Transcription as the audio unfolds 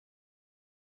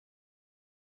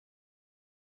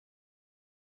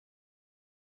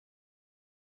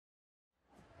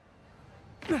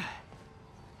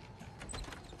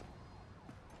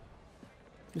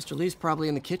Mr. Lee's probably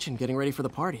in the kitchen getting ready for the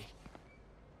party.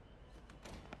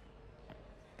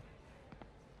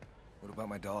 What about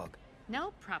my dog?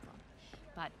 No problem.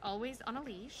 But always on a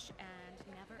leash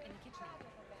and never in the kitchen.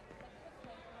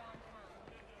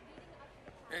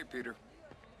 Hey, Peter.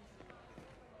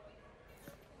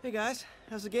 Hey guys,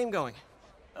 how's the game going?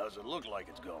 How's it look like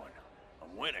it's going?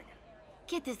 I'm winning.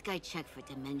 Get this guy checked for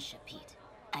dementia, Pete.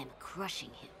 I'm crushing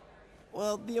him.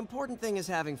 Well, the important thing is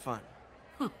having fun.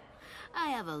 I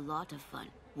have a lot of fun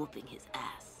whooping his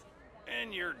ass.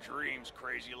 And your dreams,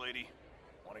 crazy lady.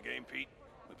 Want a game, Pete?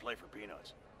 We play for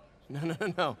peanuts.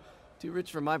 No. Too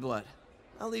rich for my blood.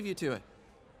 I'll leave you to it.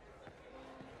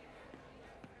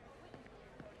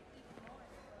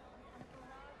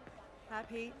 Hi,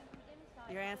 Pete.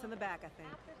 Your aunt's in the back, I think.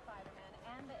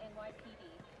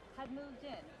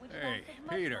 Hey,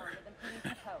 Peter.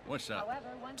 What's up?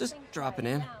 Just dropping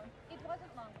in.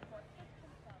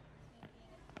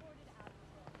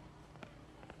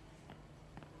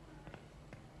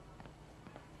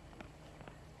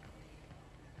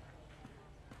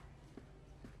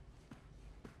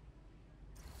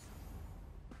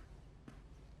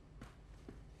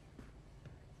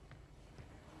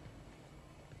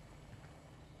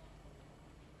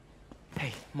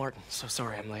 Hey, Martin, so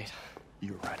sorry I'm late.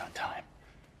 You were right on time.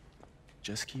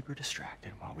 Just keep her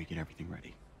distracted while we get everything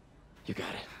ready. You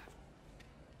got it.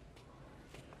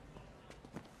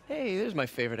 Hey, there's my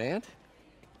favorite aunt.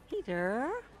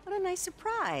 Peter, what a nice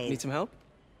surprise. Need some help?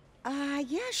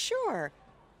 Yeah, sure.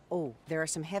 Oh, there are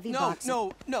some heavy No, boxes.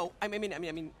 no. I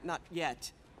mean, not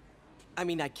yet. I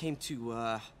mean, I came to,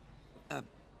 I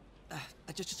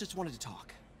just wanted to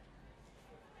talk.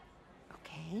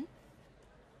 Okay.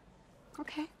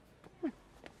 Okay.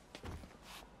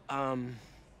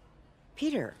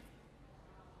 Peter,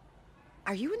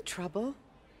 are you in trouble?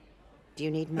 Do you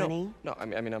need money? No, I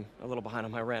mean, I'm a little behind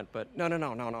on my rent, but no,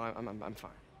 I'm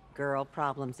fine. Girl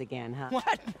problems again, huh?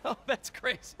 What? No, that's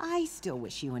crazy. I still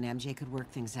wish you and MJ could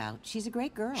work things out. She's a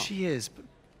great girl. She is, but...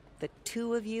 The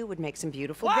two of you would make some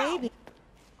beautiful babies.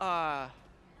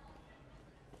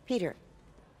 Peter,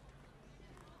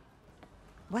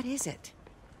 what is it?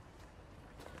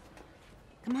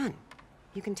 Come on,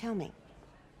 you can tell me.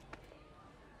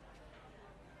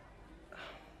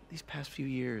 These past few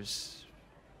years,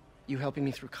 you helping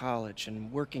me through college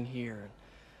and working here, and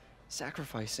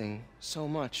sacrificing so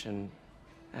much and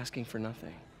asking for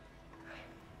nothing.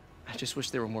 I just wish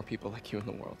there were more people like you in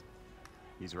the world.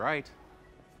 He's right.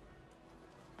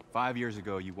 5 years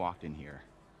ago, you walked in here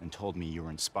and told me you were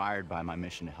inspired by my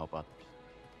mission to help others.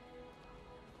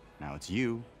 Now it's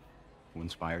you who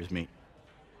inspires me.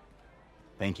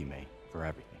 Thank you, May, for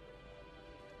everything.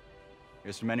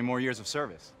 Here's to many more years of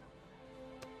service.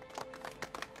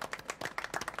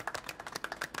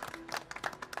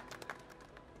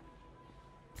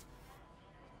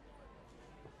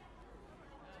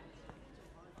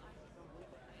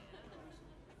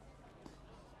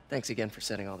 Thanks again for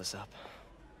setting all this up.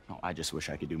 Oh, I just wish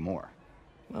I could do more.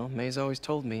 Well, May's always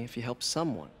told me if you help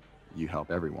someone... You help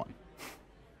everyone.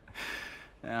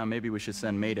 Maybe we should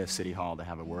send May to City Hall to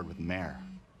have a word with the mayor.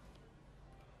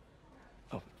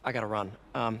 Oh, I gotta run.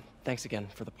 Thanks again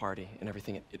for the party and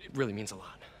everything. It really means a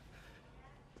lot.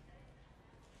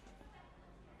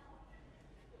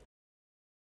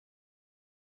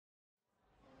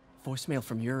 Voicemail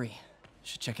from Yuri.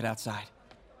 Should check it outside.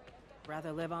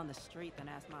 Rather live on the street than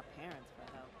ask my parents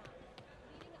for help.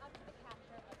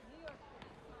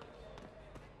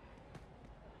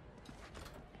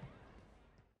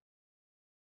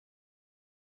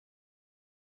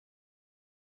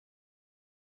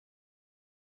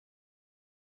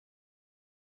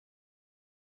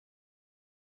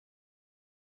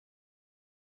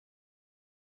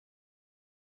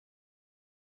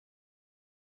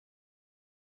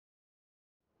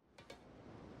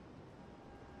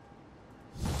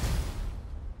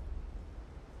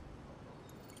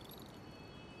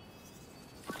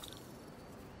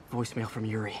 Voicemail from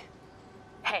Yuri.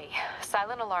 Hey,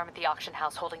 silent alarm at the auction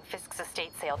house holding Fisk's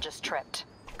estate sale just tripped.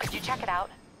 Could you check it out?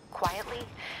 Quietly?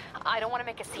 I don't want to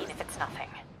make a scene if it's nothing.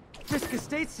 Fisk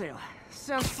estate sale.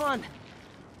 Sounds fun.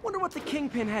 Wonder what the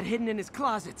Kingpin had hidden in his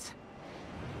closets.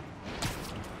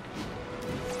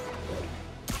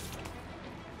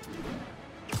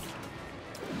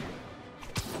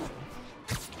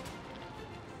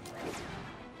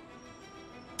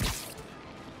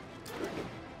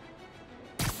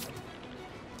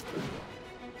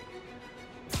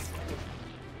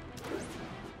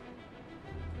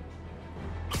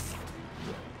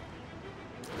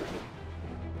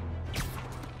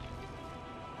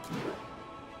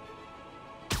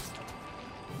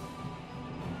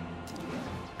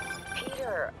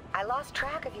 lost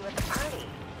track of you at the party.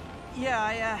 Yeah,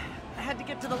 I had to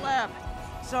get to the lab.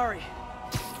 Sorry.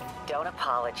 Don't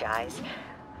apologize.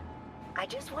 I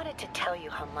just wanted to tell you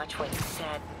how much what you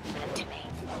said meant to me.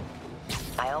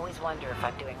 I always wonder if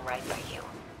I'm doing right by you.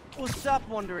 Well, stop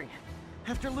wondering.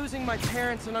 After losing my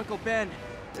parents and Uncle Ben,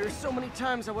 there are so many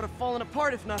times I would have fallen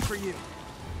apart if not for you.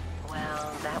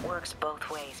 Well, that works both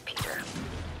ways, Peter.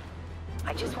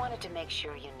 I just wanted to make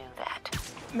sure you knew that.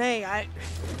 May, I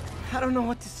don't know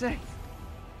what to say.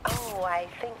 Oh, I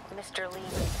think Mr. Lee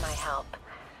needs my help.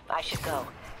 I should go.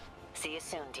 See you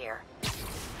soon, dear.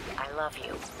 I love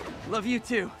you. Love you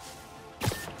too.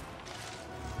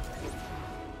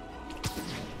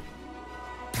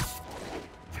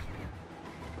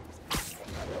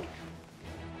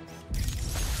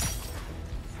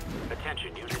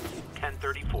 Attention units,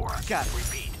 1034. Got it.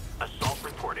 Repeat, assault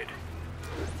reported.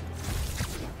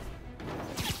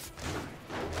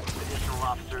 Additional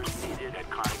officers needed at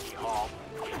Carnegie Hall.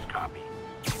 Please copy.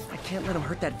 I can't let him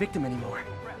hurt that victim anymore.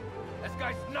 This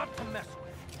guy's not to mess with.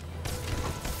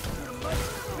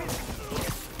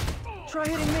 Try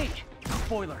hitting me.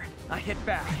 Spoiler, I hit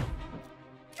back.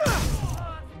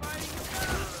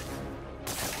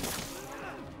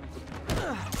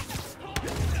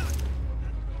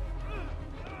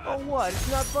 Oh what,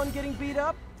 it's not fun getting beat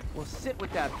up? We'll sit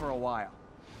with that for a while.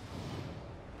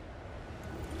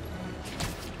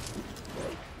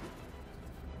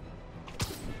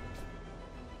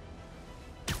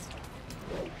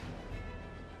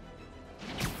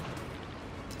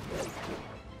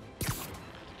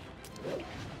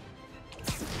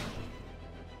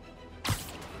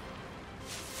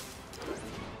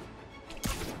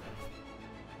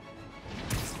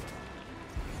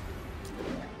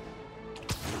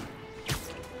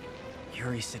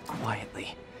 Yuri, sit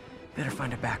quietly. Better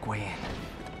find a back way in.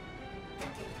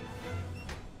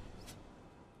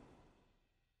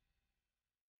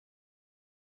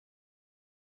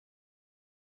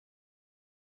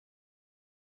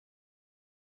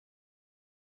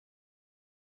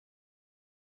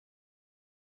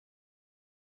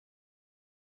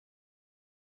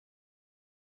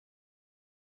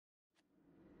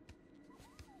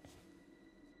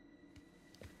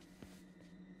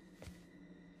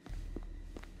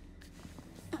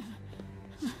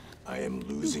 I am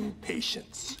losing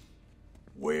patience.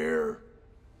 Where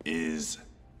is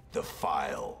the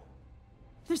file?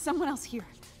 There's someone else here.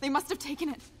 They must have taken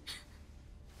it.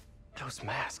 Those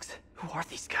masks. Who are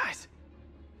these guys?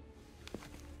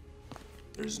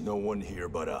 There's no one here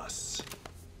but us.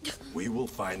 We will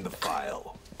find the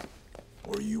file,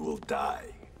 or you will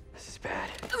die. This is bad.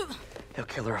 They'll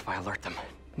kill her if I alert them.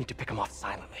 Need to pick them off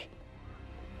silently.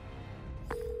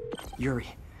 Yuri,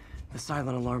 the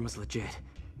silent alarm was legit.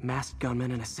 Masked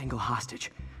gunmen and a single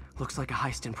hostage. Looks like a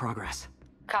heist in progress.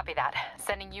 Copy that.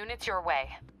 Sending units your way.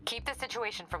 Keep the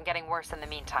situation from getting worse in the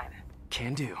meantime.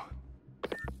 Can do.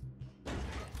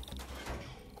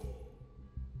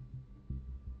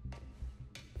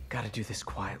 Gotta do this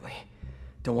quietly.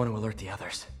 Don't want to alert the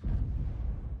others.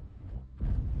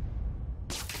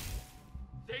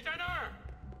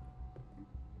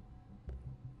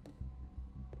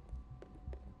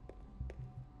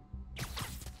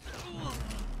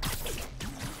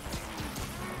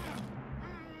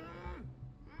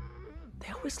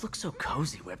 They always look so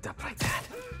cozy whipped up like that.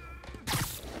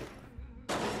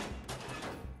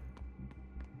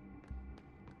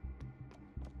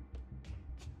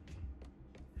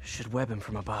 Should web him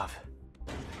from above.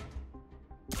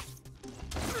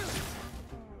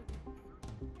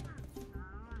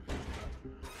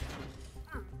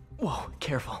 Whoa,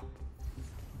 careful.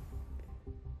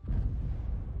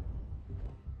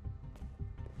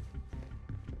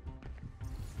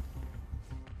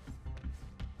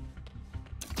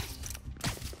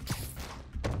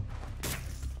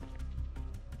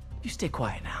 You stay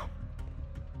quiet now.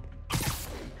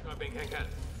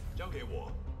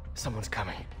 Someone's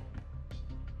coming.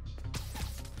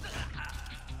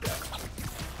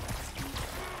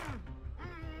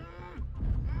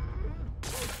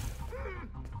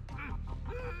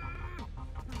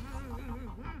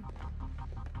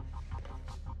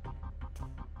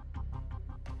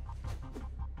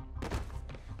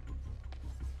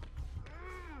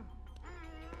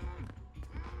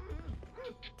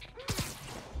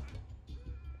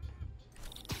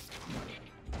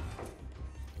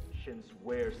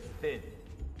 Wears thin.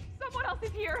 Someone else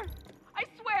is here. I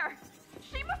swear.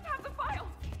 She must have the file.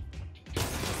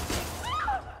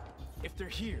 If they're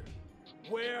here,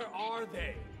 where are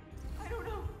they? I don't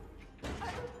know.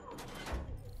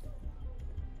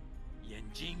 眼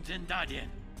睛睁大点，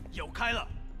有开了。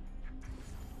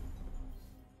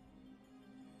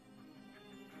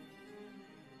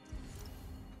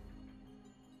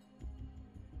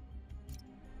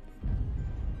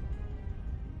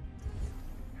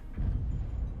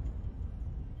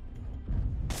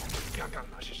看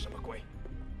那是什么鬼？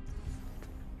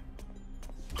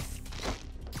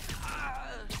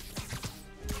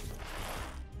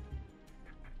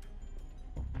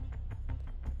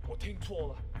我听错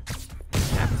了。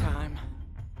Nap time.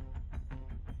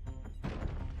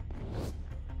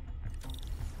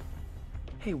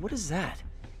 Hey, what is that?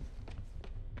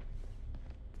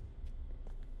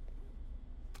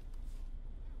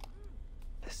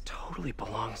 This totally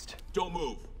belongs to... Don't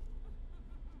move.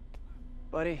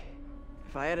 Buddy,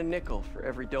 if I had a nickel for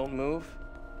every don't move...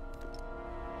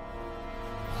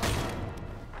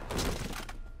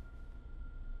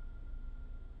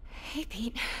 Hey,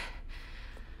 Pete.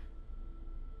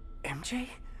 MJ?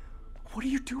 What are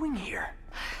you doing here?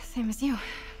 Same as you.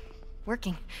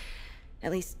 Working.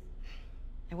 At least,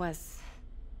 I was.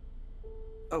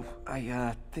 Oh,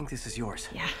 I think this is yours.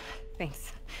 Yeah,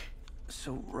 thanks.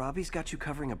 So, Robbie's got you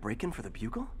covering a break-in for the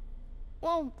Bugle?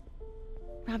 Well,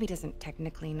 Robbie doesn't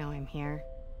technically know I'm here.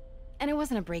 And it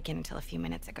wasn't a break-in until a few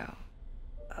minutes ago.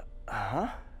 Huh?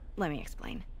 Let me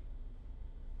explain.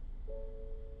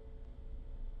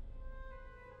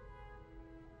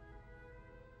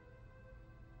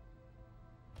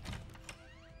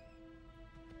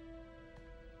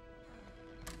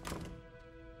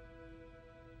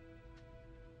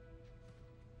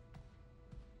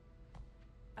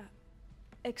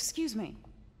 Excuse me.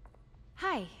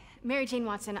 Hi, Mary Jane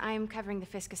Watson. I'm covering the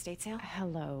Fisk estate sale.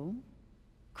 Hello.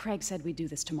 Craig said we'd do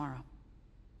this tomorrow.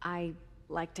 I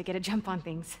like to get a jump on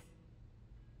things.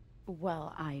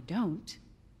 Well, I don't.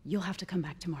 You'll have to come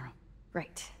back tomorrow.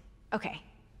 Right. Okay.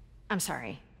 I'm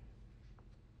sorry.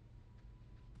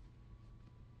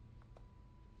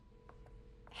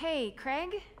 Hey,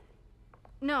 Craig?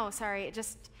 No, sorry.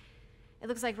 It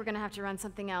looks like we're gonna have to run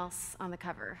something else on the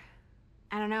cover.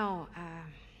 I don't know,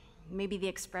 maybe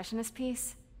the expressionist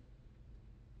piece?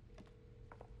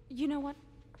 You know what?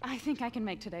 I think I can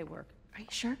make today work. Are you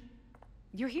sure?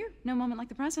 You're here. No moment like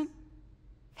the present.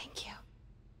 Thank you.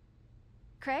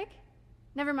 Craig?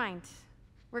 Never mind.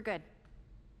 We're good.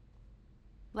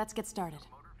 Let's get started.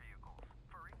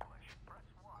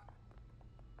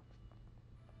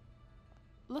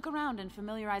 Look around and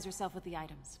familiarize yourself with the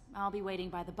items. I'll be waiting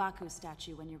by the Baku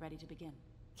statue when you're ready to begin.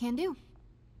 Can do.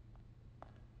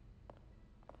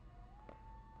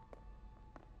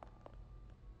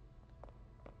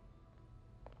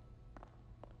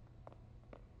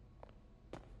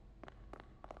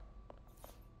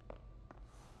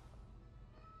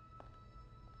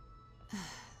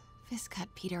 Fisk cut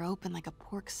Peter open like a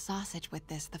pork sausage with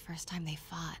this the first time they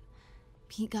fought.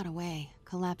 Pete got away,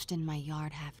 collapsed in my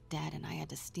yard half dead, and I had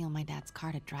to steal my dad's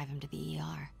car to drive him to the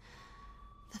ER.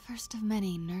 The first of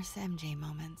many Nurse MJ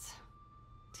moments.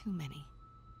 Too many.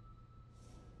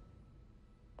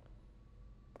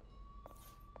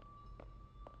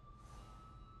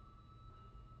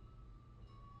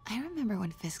 I remember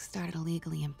when Fisk started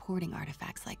illegally importing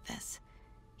artifacts like this.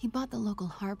 He bought the local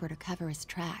harbor to cover his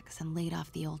tracks and laid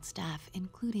off the old staff,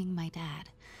 including my dad.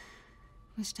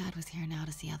 Wish Dad was here now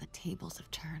to see how the tables have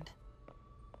turned.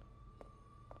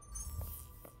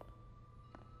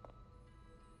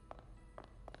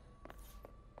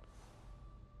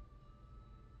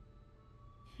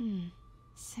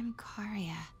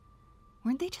 Simcaria.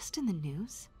 Weren't they just in the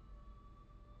news?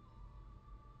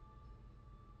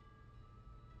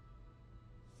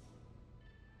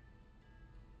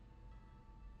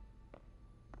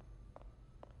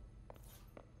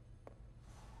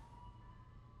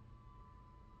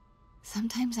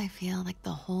 Sometimes I feel like the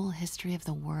whole history of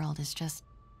the world is just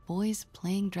boys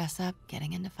playing dress-up,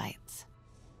 getting into fights.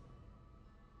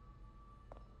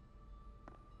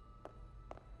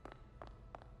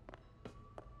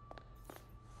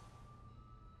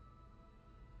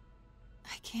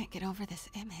 I can't get over this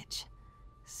image.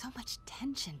 So much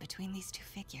tension between these two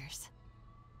figures.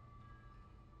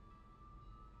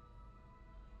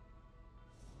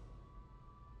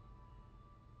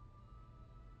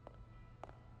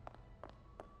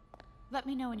 Let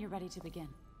me know when you're ready to begin.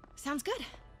 Sounds good.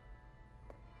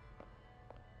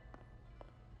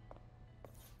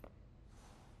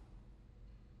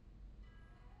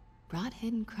 Brought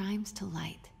hidden crimes to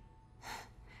light.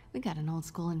 We got an old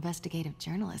school investigative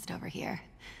journalist over here.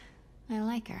 I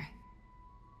like her.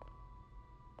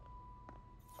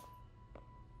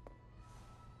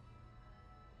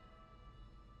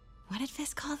 What did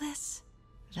Fisk call this?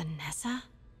 Vanessa?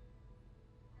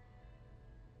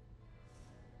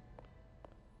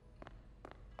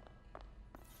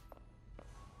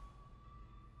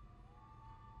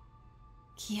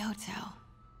 Kyoto.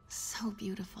 So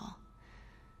beautiful.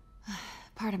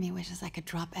 Part of me wishes I could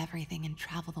drop everything and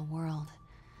travel the world.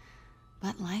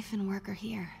 But life and work are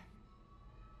here.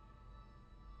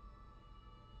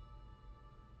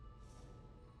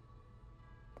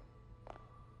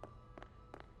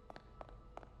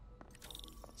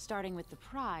 Starting with the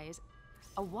prize,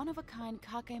 a one-of-a-kind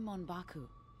Kakemon Baku.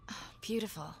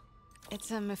 Beautiful. It's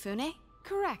a Mifune?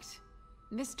 Correct.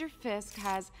 Mr. Fisk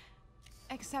has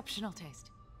exceptional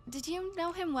taste. Did you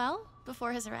know him well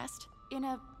before his arrest? In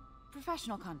a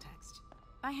professional context.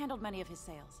 I handled many of his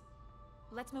sales.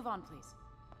 Let's move on, please.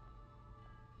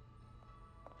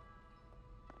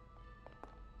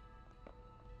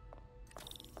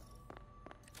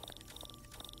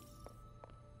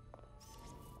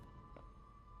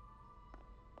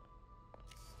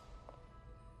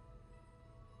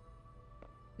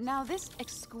 Now, this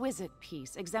exquisite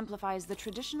piece exemplifies the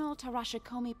traditional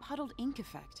Tarashikomi puddled ink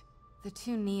effect. The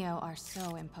two Neo are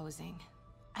so imposing.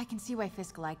 I can see why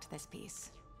Fisk liked this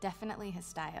piece. Definitely his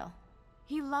style.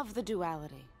 He loved the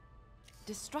duality.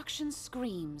 Destruction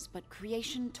screams, but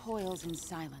creation toils in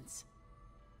silence.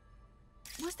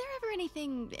 Was there ever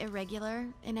anything irregular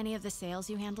in any of the sales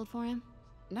you handled for him?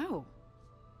 No.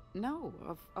 No,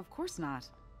 of course not.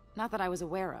 Not that I was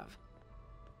aware of.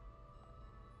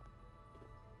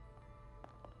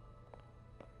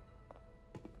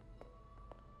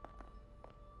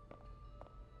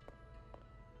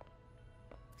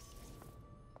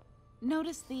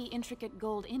 Notice the intricate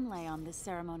gold inlay on this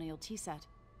ceremonial tea set.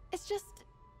 It's just...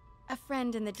 a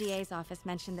friend in the DA's office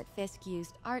mentioned that Fisk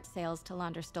used art sales to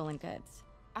launder stolen goods.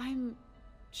 I'm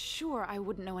sure I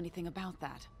wouldn't know anything about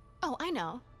that. Oh, I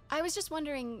know. I was just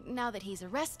wondering, now that he's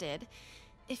arrested,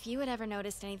 if you had ever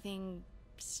noticed anything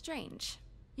strange.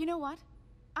 You know what?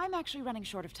 I'm actually running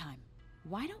short of time.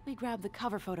 Why don't we grab the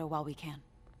cover photo while we can?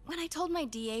 When I told my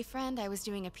DA friend I was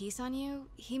doing a piece on you,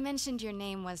 he mentioned your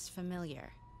name was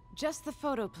familiar. Just the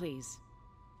photo, please.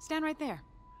 Stand right there.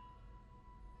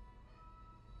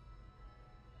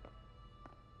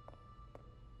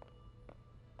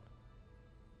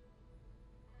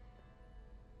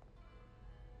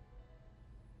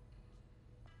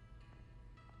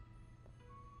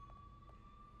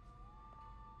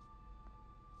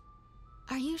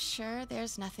 Are you sure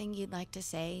there's nothing you'd like to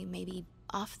say, maybe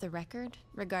off the record,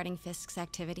 regarding Fisk's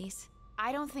activities?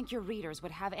 I don't think your readers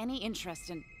would have any interest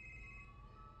in...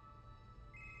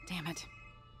 Damn it.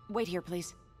 Wait here,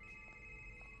 please.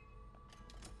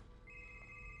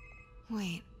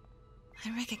 Wait.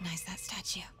 I recognize that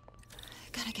statue.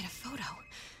 Gotta get a photo.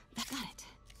 Got it.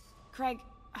 Craig,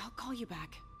 I'll call you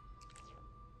back.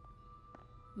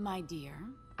 My dear,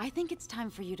 I think it's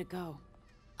time for you to go.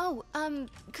 Oh,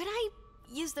 could I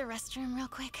use the restroom real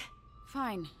quick?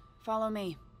 Fine. Follow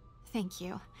me. Thank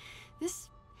you. This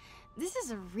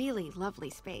is a really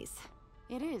lovely space.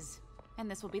 It is. And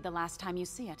this will be the last time you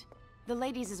see it. The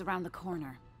ladies is around the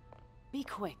corner. Be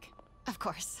quick. Of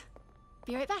course.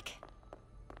 Be right back.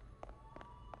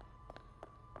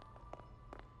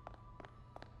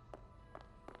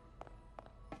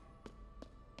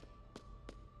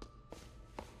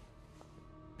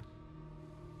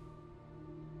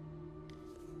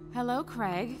 Hello,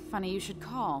 Craig. Funny you should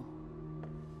call.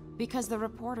 Because the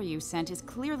reporter you sent is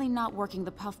clearly not working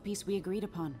the puff piece we agreed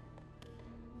upon.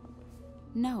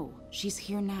 No, she's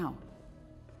here now.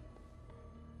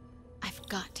 I've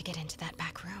got to get into that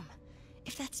back room.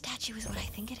 If that statue is what I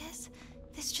think it is,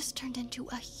 this just turned into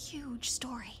a huge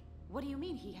story. What do you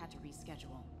mean he had to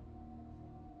reschedule?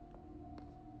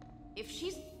 If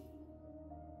she's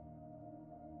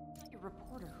not your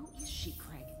reporter, who is she,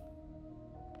 Craig?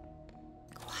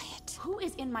 Quiet. Who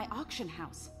is in my auction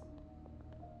house?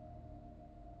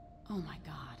 Oh my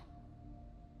god.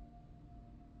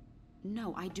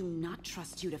 No, I do not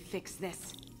trust you to fix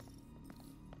this.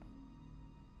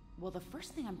 Well, the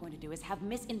first thing I'm going to do is have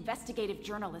Miss Investigative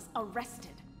Journalist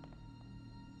arrested.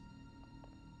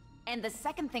 And the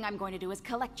second thing I'm going to do is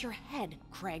collect your head,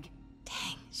 Craig.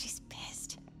 Dang, she's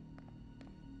pissed.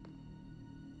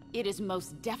 It is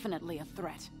most definitely a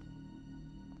threat.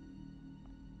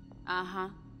 Uh-huh.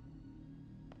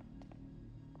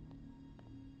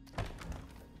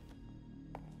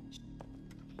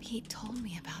 Pete told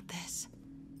me about this.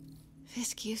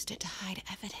 Fisk used it to hide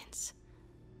evidence.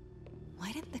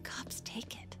 Why didn't the cops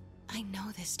take it? I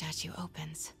know this statue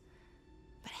opens,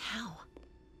 but how?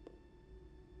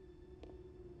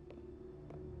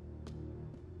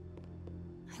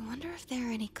 I wonder if there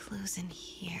are any clues in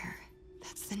here.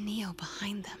 That's the Neo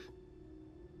behind them.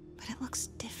 But it looks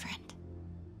different.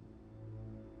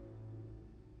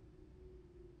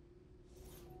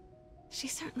 She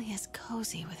certainly is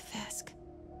cozy with Fisk.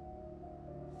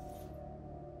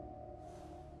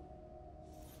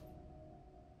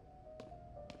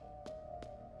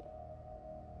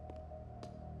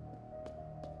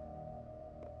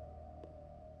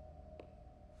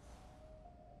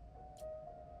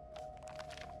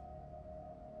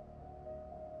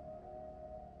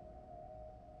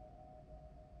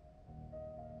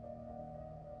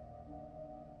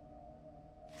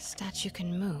 statue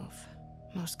can move.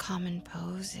 Most common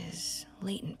pose is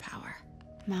latent power.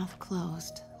 Mouth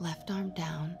closed, left arm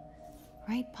down,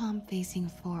 right palm facing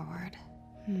forward.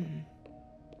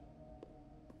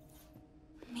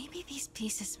 Maybe these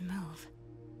pieces move.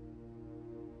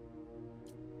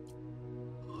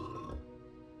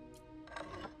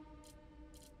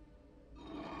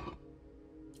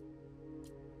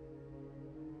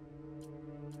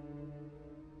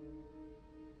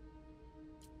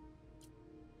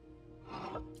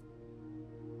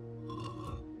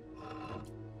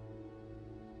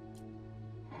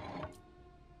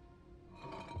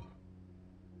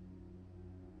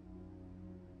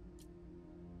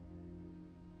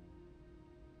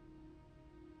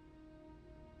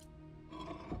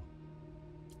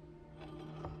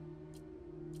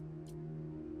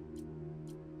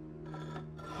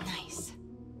 Nice.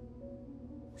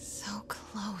 So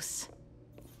close.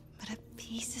 But a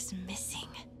piece is missing.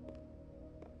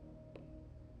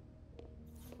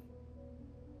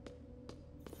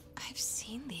 I've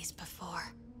seen these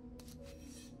before.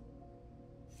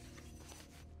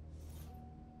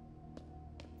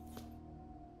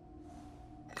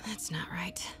 That's not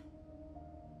right.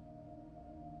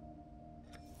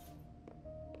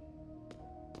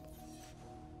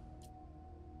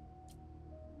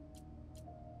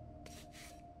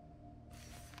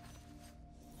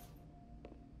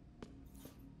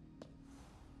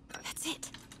 That's it.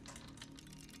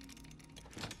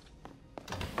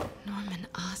 Norman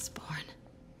Osborn.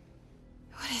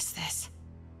 What is this?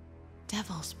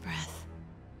 Devil's breath.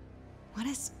 What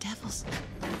is devil's...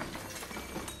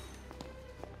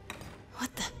 What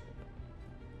the...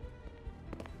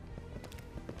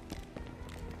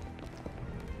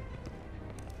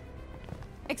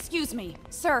 Excuse me,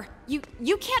 sir. You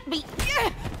can't be...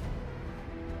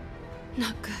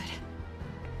 Not good.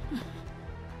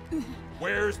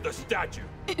 Where's the statue?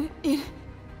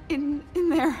 In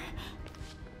there.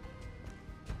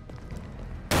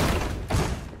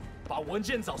 把文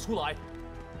件找出来。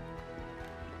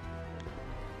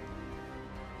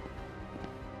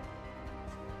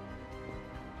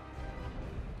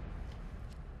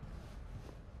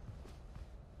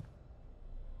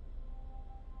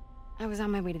 I was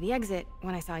on my way to the exit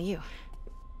when I saw you.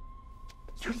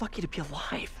 You're lucky to be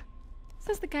alive.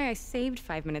 Says the guy I saved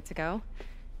 5 minutes ago.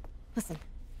 Listen,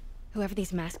 whoever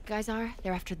these masked guys are,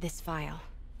 they're after this file.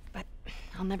 But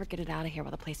I'll never get it out of here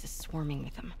while the place is swarming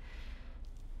with them.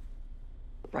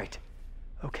 Right.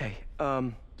 Okay,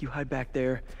 you hide back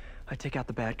there. I take out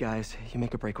the bad guys. You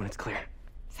make a break when it's clear.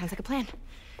 Sounds like a plan.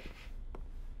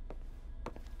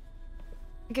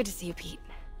 Good to see you, Pete.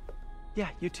 Yeah,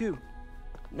 you too.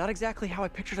 Not exactly how I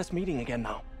pictured us meeting again,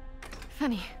 though.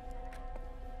 Funny.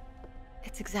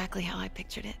 It's exactly how I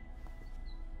pictured it.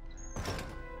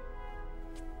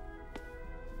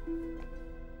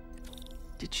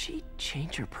 Did she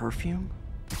change her perfume?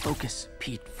 Focus,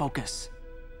 Pete, focus.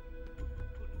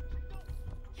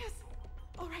 Yes,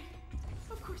 all right,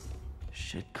 of course.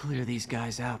 Should clear these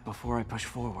guys out before I push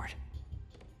forward.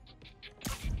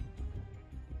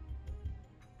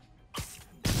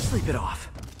 Sleep it off.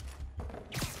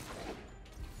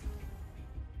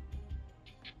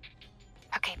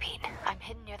 Okay, Pete. I'm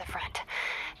hidden near the front.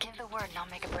 Give the word and I'll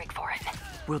make a break for it.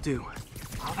 Will do.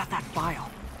 How about that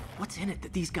file? What's in it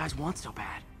that these guys want so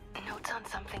bad? Notes on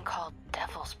something called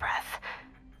Devil's Breath.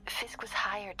 Fisk was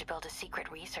hired to build a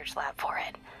secret research lab for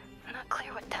it. Not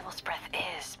clear what Devil's Breath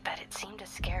is, but it seemed to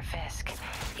scare Fisk.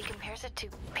 He compares it to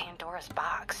Pandora's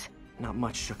box. Not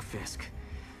much shook Fisk.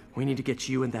 We need to get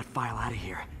you and that file out of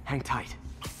here. Hang tight.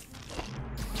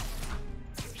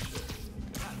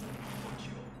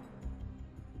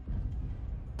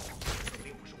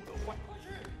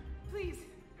 Please,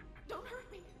 don't hurt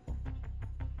me.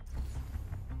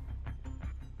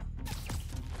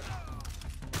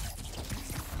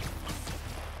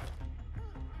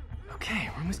 Okay,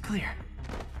 room is clear.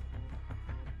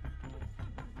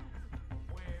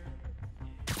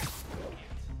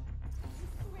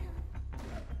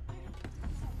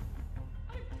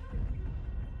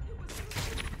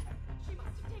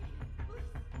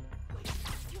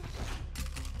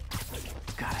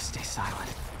 Gotta stay silent.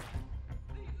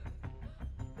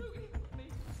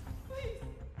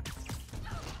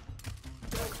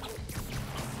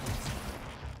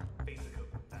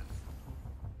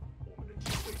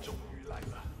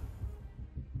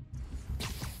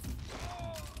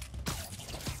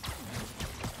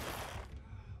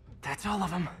 That's all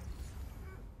of them.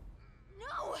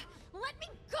 No! Let me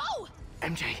go!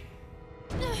 MJ.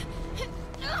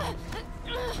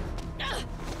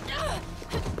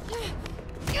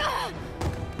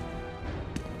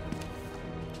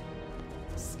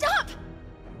 Stop!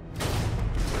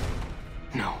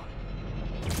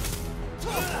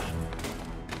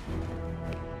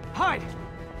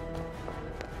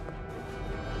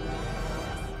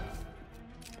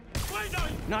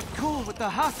 Not cool with the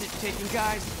hostage taking,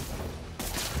 guys.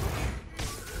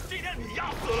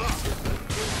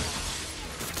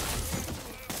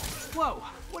 Whoa,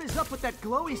 what is up with that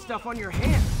glowy stuff on your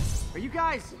hand? Are you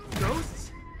guys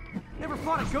ghosts? Never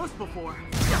fought a ghost before.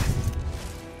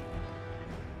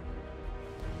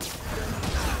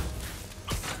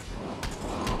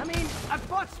 I mean, I've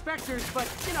fought specters, but,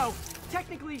 you know,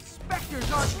 technically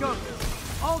specters aren't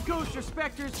ghosts. All ghosts are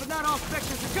specters, but not all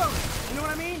specters are ghosts. You know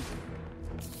what I mean?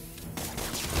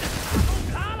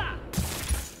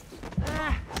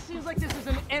 Seems like this is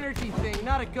an energy thing,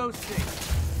 not a ghost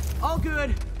thing. All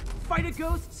good. Fight a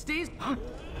ghost, stays...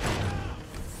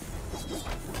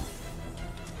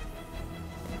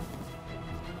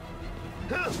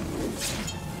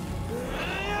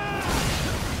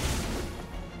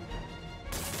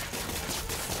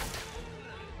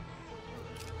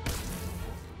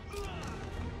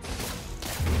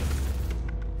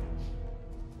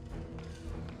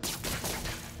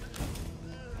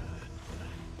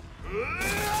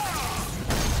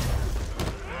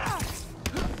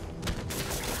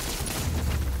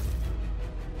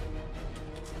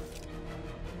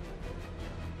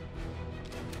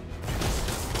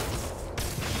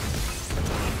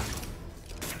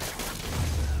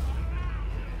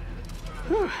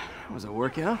 Was it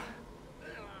workout?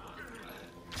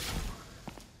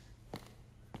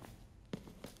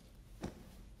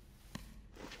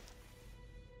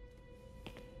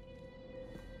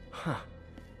 Huh.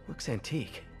 Looks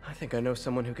antique. I think I know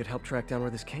someone who could help track down where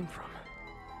this came from.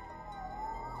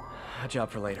 A job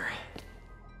for later.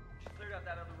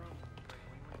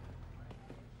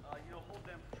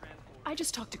 I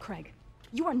just talked to Craig.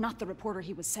 You are not the reporter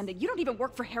he was sending. You don't even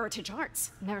work for Heritage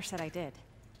Arts. Never said I did.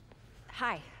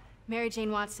 Hi, Mary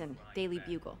Jane Watson, Daily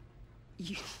Bugle.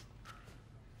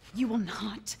 You will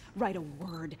not write a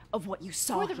word of what you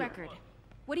saw For the here. record,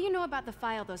 what do you know about the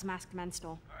file those masked men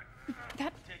stole?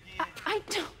 I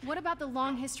don't... What about the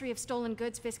long history of stolen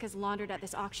goods Fisk has laundered at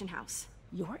this auction house?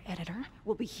 Your editor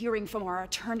will be hearing from our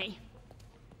attorney.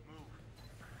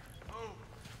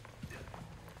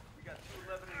 We got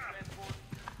 211 in transport.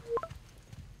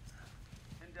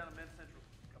 Heading down to Men's Central.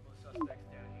 Couple of suspects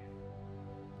down here.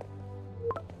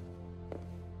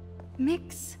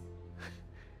 Mix?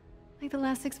 Like the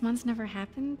last 6 months never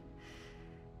happened?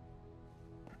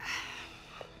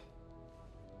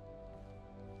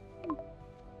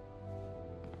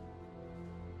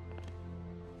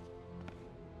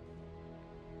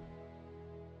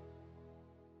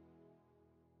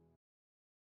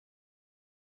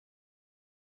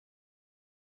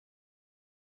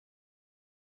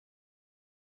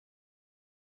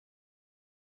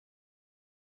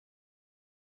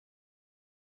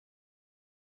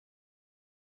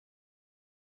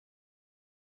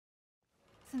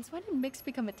 Since when did Mix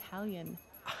become Italian?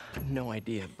 No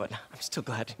idea, but I'm still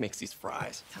glad he makes these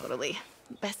fries. Totally.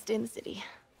 Best in the city.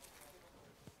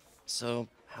 So,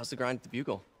 how's the grind at the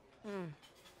Bugle?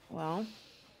 Well,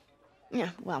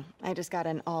 I just got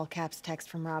an all-caps text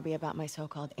from Robbie about my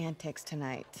so-called antics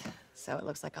tonight. So it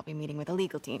looks like I'll be meeting with a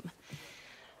legal team.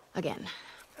 Again.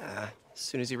 As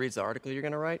soon as he reads the article you're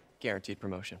gonna write, guaranteed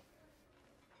promotion.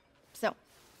 So,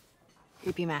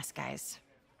 creepy mask guys.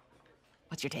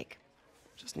 What's your take?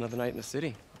 Just another night in the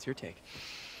city. What's your take?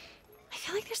 I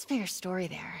feel like there's a bigger story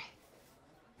there.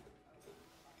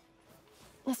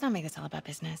 Let's not make this all about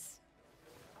business.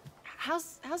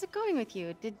 How's it going with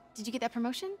you? Did you get that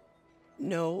promotion?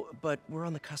 No, but we're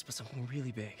on the cusp of something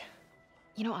really big.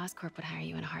 You know Oscorp would hire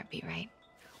you in a heartbeat, right?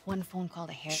 One phone call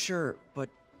to Harry. Sure, but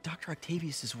Dr.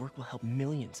 Octavius's work will help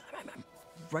millions. I'm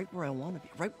right where I want to be,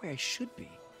 right where I should be.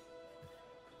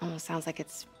 Almost sounds like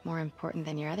it's more important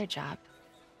than your other job.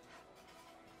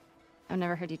 I've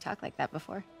never heard you talk like that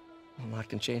before. A lot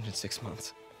can change in 6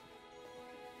 months.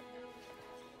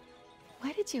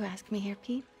 Why did you ask me here,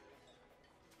 Pete?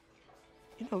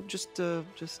 You know, just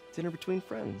dinner between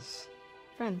friends.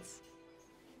 Friends.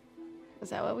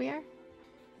 Is that what we are?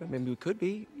 Maybe we could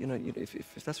be, you know,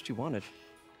 if that's what you wanted.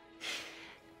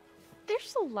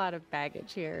 There's a lot of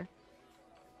baggage here.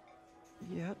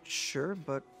 Yeah, sure,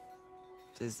 but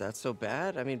is that so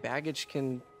bad? I mean, baggage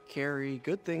can carry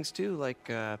good things too, like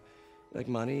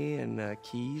money and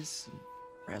keys, and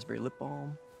raspberry lip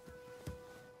balm.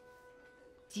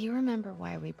 Do you remember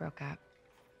why we broke up?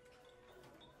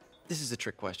 This is a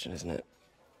trick question, isn't it?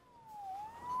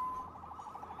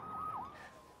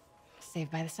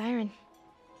 Saved by the siren.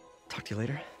 Talk to you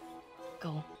later.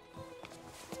 Go.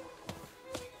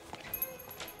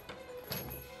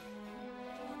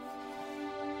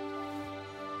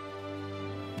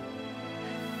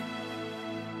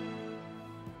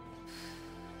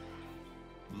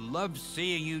 love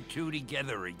seeing you two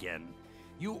together again.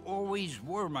 You always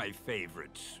were my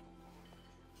favorites.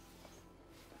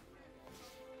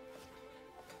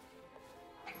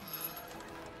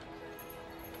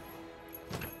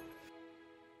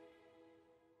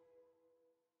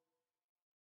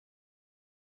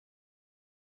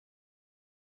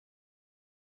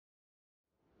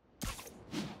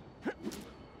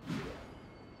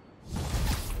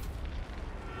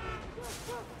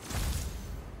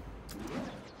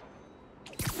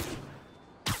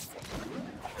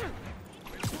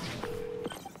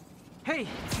 Hey,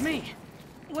 it's me.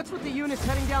 What's with the units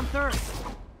heading down 3rd?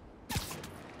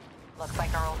 Looks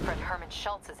like our old friend Herman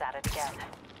Schultz is at it again.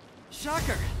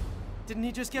 Shocker. Didn't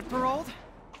he just get paroled?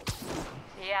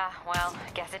 Yeah, well,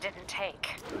 guess it didn't take.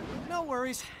 No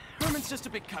worries. Herman's just a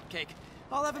big cupcake.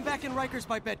 I'll have him back in Rikers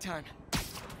by bedtime.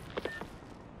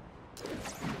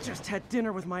 Just had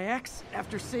dinner with my ex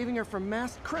after saving her from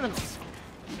masked criminals.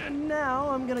 And now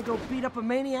I'm gonna go beat up a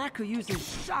maniac who uses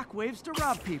shockwaves to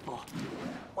rob people.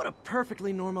 What a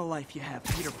perfectly normal life you have,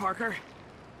 Peter Parker.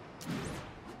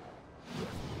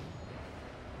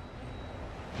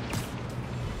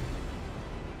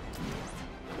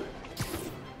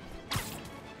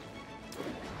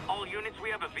 All units, we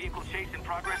have a vehicle chase in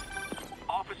progress.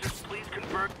 Officers, please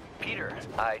convert. Peter,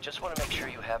 I just want to make sure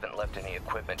you haven't left any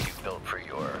equipment you built for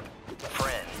your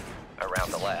friend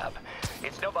around the lab.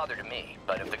 It's no bother to me,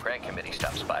 but if the grant committee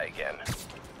stops by again...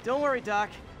 Don't worry, Doc.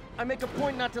 I make a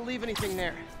point not to leave anything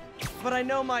there. But I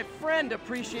know my friend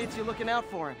appreciates you looking out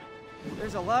for him.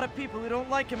 There's a lot of people who don't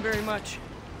like him very much.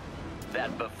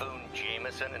 That buffoon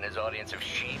Jameson and his audience of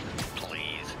sheep,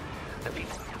 please. The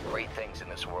people who do great things in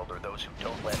this world are those who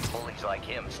don't let bullies like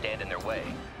him stand in their way.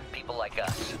 People like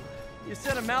us. You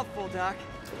said a mouthful, Doc.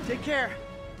 Take care.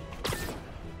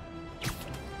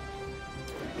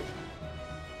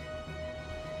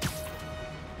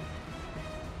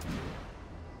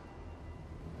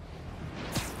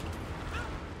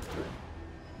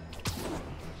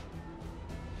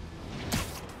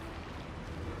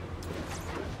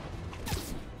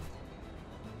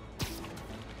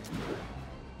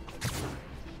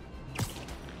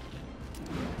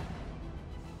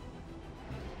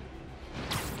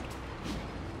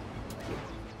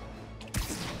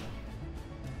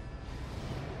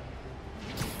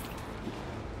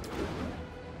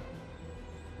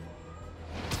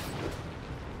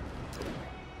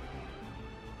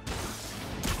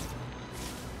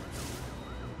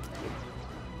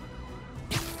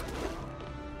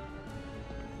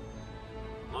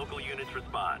 Local units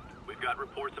respond. We've got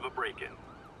reports of a break-in.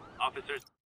 Officers...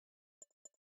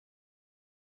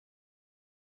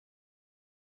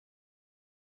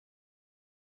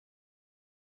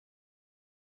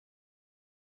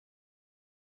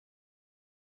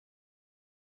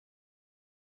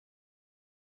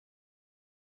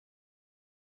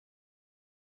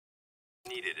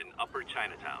 needed in Upper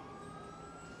Chinatown.